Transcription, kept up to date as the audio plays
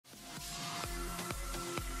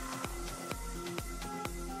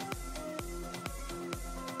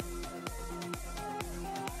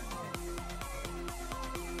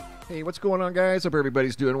Hey, what's going on, guys? Hope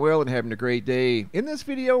everybody's doing well and having a great day. In this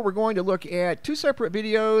video, we're going to look at two separate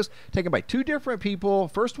videos taken by two different people.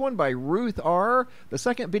 First one by Ruth R. The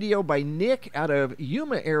second video by Nick out of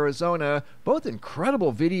Yuma, Arizona. Both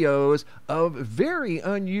incredible videos of very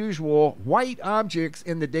unusual white objects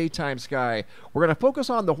in the daytime sky. We're going to focus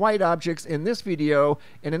on the white objects in this video.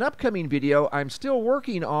 In an upcoming video, I'm still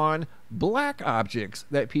working on black objects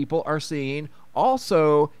that people are seeing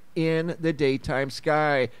also in the daytime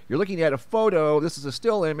sky. You're looking at a photo. This is a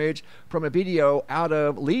still image from a video out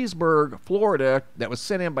of Leesburg, Florida that was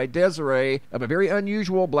sent in by Desiree of a very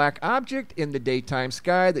unusual black object in the daytime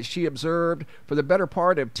sky that she observed for the better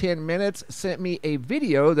part of 10 minutes. Sent me a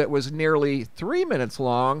video that was nearly 3 minutes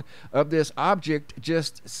long of this object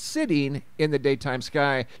just sitting in the daytime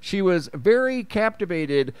sky. She was very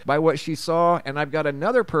captivated by what she saw, and I've got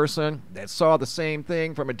another person that saw the same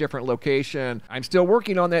thing from a different location. I'm still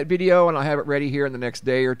working on that video, and I'll have it ready here in the next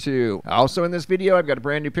day or two. Also in this video, I've got a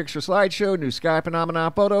brand new picture slideshow, new sky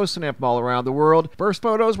phenomenon photos sent in from all around the world. First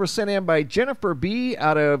photos were sent in by Jennifer B.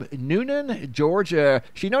 out of Noonan, Georgia.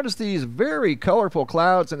 She noticed these very colorful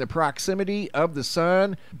clouds in the proximity of the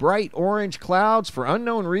sun. Bright orange clouds for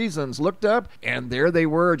unknown reasons. Looked up, and there they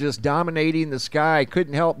were, just dominating the sky.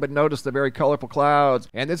 Couldn't help but notice the very colorful clouds.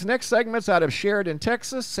 And this next segment's out of Sheridan,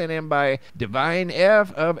 Texas, sent in by Divine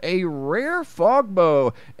F of a rare fog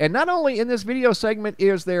bow. And not only in this video segment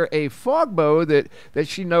is there a fog bow that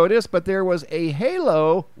she noticed, but there was a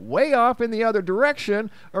halo way off in the other direction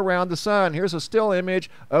around the sun. Here's a still image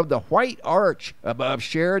of the white arch above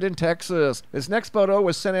Sheridan, Texas. This next photo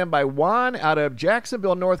was sent in by Juan out of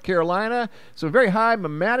Jacksonville, North Carolina. Some very high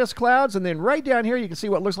mammatus clouds, and then right down here you can see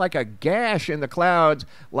what looks like a gash in the clouds,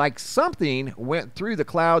 like something went through the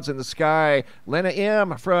clouds in the sky. Lena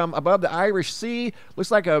M from above the Irish Sea.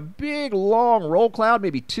 Looks like a big long roll cloud,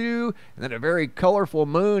 maybe two, and then a very colorful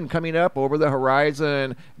moon coming up over the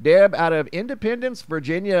horizon. Deb out of Independence,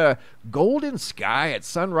 Virginia. Golden sky at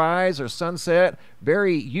sunrise or sunset.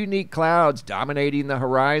 Very unique clouds dominating the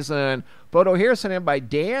horizon. Photo here sent in by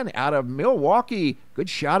Dan out of Milwaukee. Good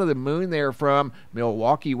shot of the moon there from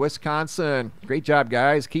Milwaukee, Wisconsin. Great job,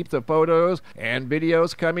 guys. Keep the photos and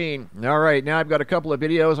videos coming. All right, now I've got a couple of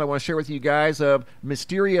videos I want to share with you guys of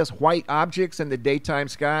mysterious white objects in the daytime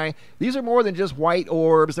sky. These are more than just white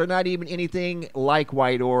orbs. They're not even anything like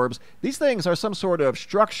white orbs. These things are some sort of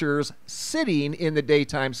structures sitting in the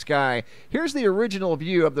daytime sky. Here's the original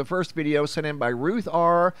view of the first video sent in by Ruth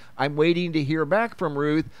R. I'm waiting to hear back from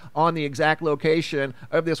Ruth on the exact location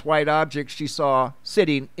of this white object she saw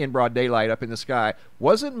sitting in broad daylight up in the sky.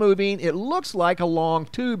 Wasn't moving. It looks like a long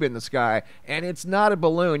tube in the sky, and it's not a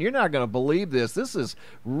balloon. You're not going to believe this. This is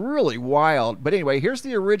really wild. But anyway, here's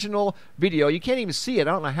the original video. You can't even see it.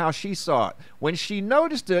 I don't know how she saw it. When she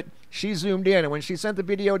noticed it, she zoomed in, and when she sent the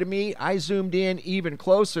video to me, I zoomed in even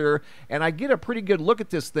closer, and I get a pretty good look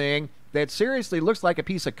at this thing that seriously looks like a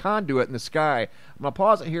piece of conduit in the sky. I'm going to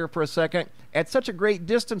pause it here for a second. At such a great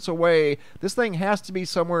distance away, this thing has to be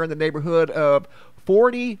somewhere in the neighborhood of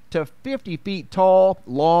 40 to 50 feet tall,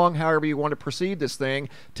 long, however you want to perceive this thing.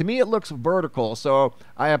 To me, it looks vertical, so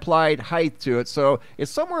I applied height to it. So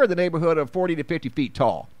it's somewhere in the neighborhood of 40 to 50 feet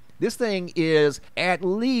tall. This thing is at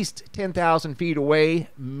least 10,000 feet away,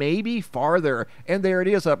 maybe farther, and there it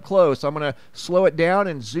is up close. I'm going to slow it down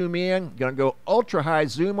and zoom in. Going to go ultra high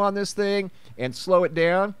zoom on this thing and slow it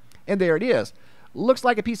down, and there it is. Looks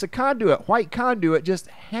like a piece of conduit, white conduit, just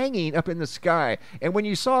hanging up in the sky. And when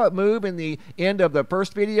you saw it move in the end of the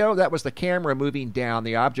first video, that was the camera moving down.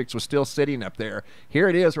 The objects were still sitting up there. Here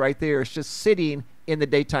it is right there. It's just sitting in the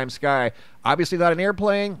daytime sky. Obviously not an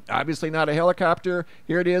airplane, obviously not a helicopter.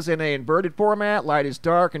 Here it is in an inverted format. Light is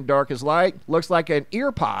dark and dark is light. Looks like an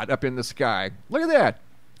ear pod up in the sky. Look at that.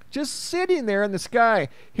 Just sitting there in the sky.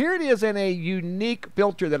 Here it is in a unique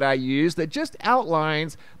filter that I use that just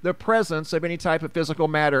outlines the presence of any type of physical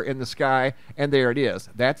matter in the sky, and there it is.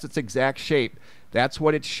 That's its exact shape. That's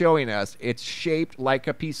what it's showing us. It's shaped like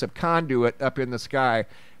a piece of conduit up in the sky.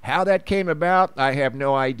 How that came about, I have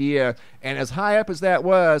no idea. And as high up as that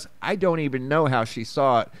was, I don't even know how she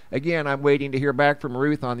saw it. Again, I'm waiting to hear back from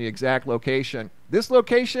Ruth on the exact location. This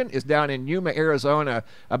location is down in Yuma, Arizona,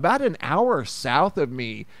 about an hour south of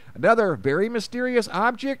me. Another very mysterious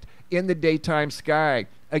object in the daytime sky.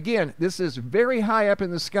 Again, this is very high up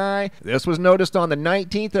in the sky. This was noticed on the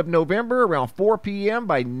 19th of November around 4 p.m.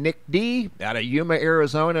 by Nick D. out of Yuma,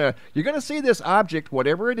 Arizona. You're going to see this object,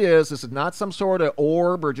 whatever it is. This is not some sort of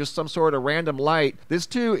orb or just some sort of random light. This,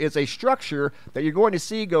 too, is a structure structure that you're going to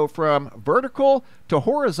see go from vertical to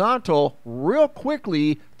horizontal real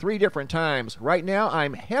quickly 3 different times. Right now,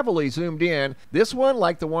 I'm heavily zoomed in. This one,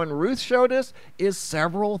 like the one Ruth showed us, is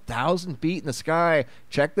several thousand feet in the sky.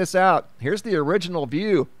 Check this out. Here's the original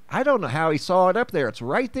view. I don't know how he saw it up there. It's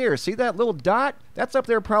right there. See that little dot? That's up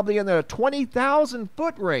there probably in the 20,000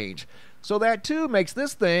 foot range. So that too makes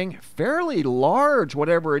this thing fairly large,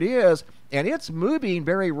 whatever it is, and it's moving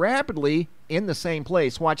very rapidly in the same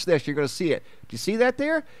place. Watch this. You're going to see it. Do you see that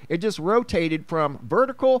there? It just rotated from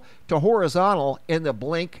vertical to horizontal in the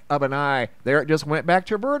blink of an eye. There it just went back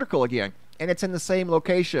to vertical again, and it's in the same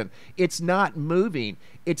location. It's not moving.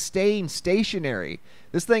 It's staying stationary.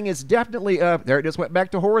 This thing is definitely up. There it just went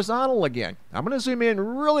back to horizontal again. I'm going to zoom in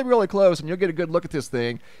really, really close, and you'll get a good look at this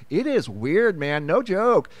thing. It is weird, man. No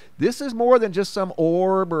joke. This is more than just some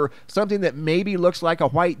orb or something that maybe looks like a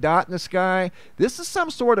white dot in the sky. This is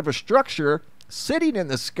some sort of a structure sitting in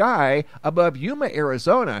the sky above Yuma,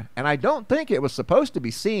 Arizona, and I don't think it was supposed to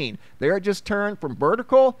be seen. There it just turned from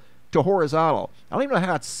vertical to horizontal. I don't even know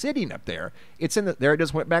how it's sitting up there. It's in the, there it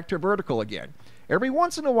just went back to vertical again. Every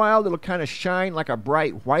once in a while, it'll kind of shine like a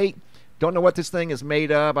bright white. Don't know what this thing is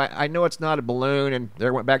made of. I know it's not a balloon, and there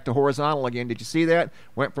it went back to horizontal again. Did you see that?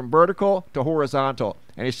 Went from vertical to horizontal,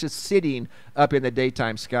 and it's just sitting up in the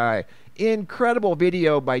daytime sky. Incredible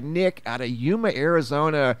video by Nick out of Yuma,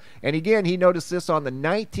 Arizona. And again, he noticed this on the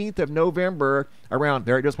 19th of November around,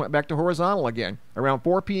 there it just went back to horizontal again, around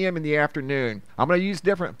 4 p.m. in the afternoon. I'm going to use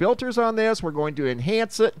different filters on this. We're going to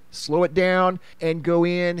enhance it, slow it down, and go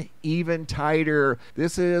in even tighter.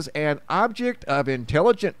 This is an object of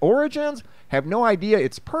intelligent origins. Have no idea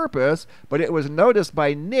its purpose, but it was noticed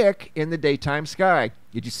by Nick in the daytime sky.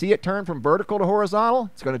 Did you see it turn from vertical to horizontal?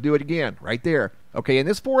 It's going to do it again, right there. Okay, in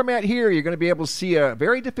this format here, you're going to be able to see a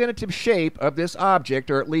very definitive shape of this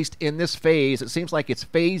object, or at least in this phase. It seems like it's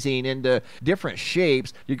phasing into different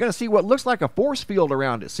shapes. You're going to see what looks like a force field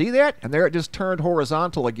around it. See that? And there it just turned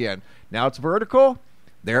horizontal again. Now it's vertical.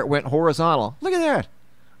 There it went horizontal. Look at that.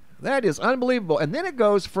 That is unbelievable. And then it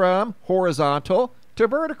goes from horizontal to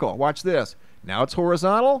vertical. Watch this. Now it's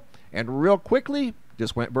horizontal, and real quickly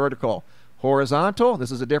just went vertical. Horizontal,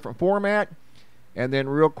 this is a different format, and then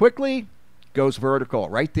real quickly goes vertical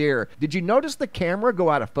right there. Did you notice the camera go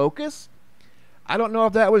out of focus? I don't know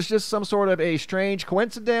if that was just some sort of a strange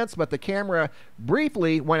coincidence, but the camera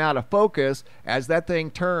briefly went out of focus as that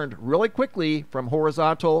thing turned really quickly from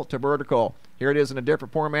horizontal to vertical. Here it is in a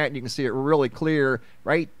different format, and you can see it really clear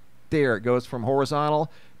right there. It goes from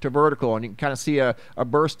horizontal to vertical, and you can kind of see a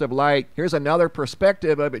burst of light. Here's another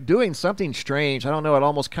perspective of it doing something strange. I don't know, it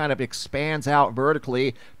almost kind of expands out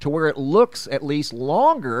vertically to where it looks at least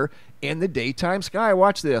longer in the daytime sky.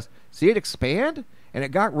 Watch this. See it expand? And it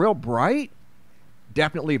got real bright?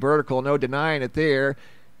 Definitely vertical, no denying it there.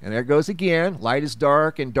 And there it goes again. Light is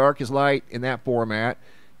dark and dark is light in that format.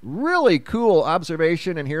 Really cool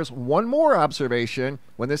observation, and here's one more observation.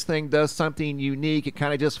 When this thing does something unique, it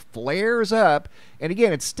kind of just flares up, and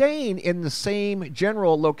again, it's staying in the same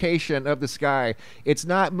general location of the sky. It's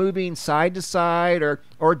not moving side to side or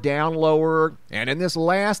down lower. And in this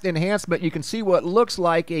last enhancement, you can see what looks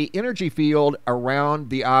like a energy field around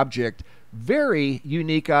the object. Very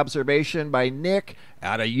unique observation by Nick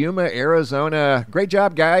out of Yuma, Arizona. Great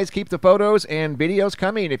job, guys. Keep the photos and videos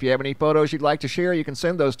coming. If you have any photos you'd like to share, you can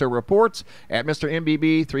send those to reports at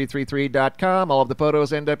MrMBB333.com. All of the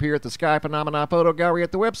photos end up here at the Sky Phenomena Photo Gallery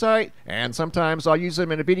at the website, and sometimes I'll use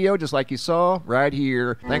them in a video just like you saw right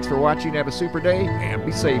here. Thanks for watching. Have a super day, and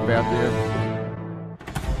be safe out there.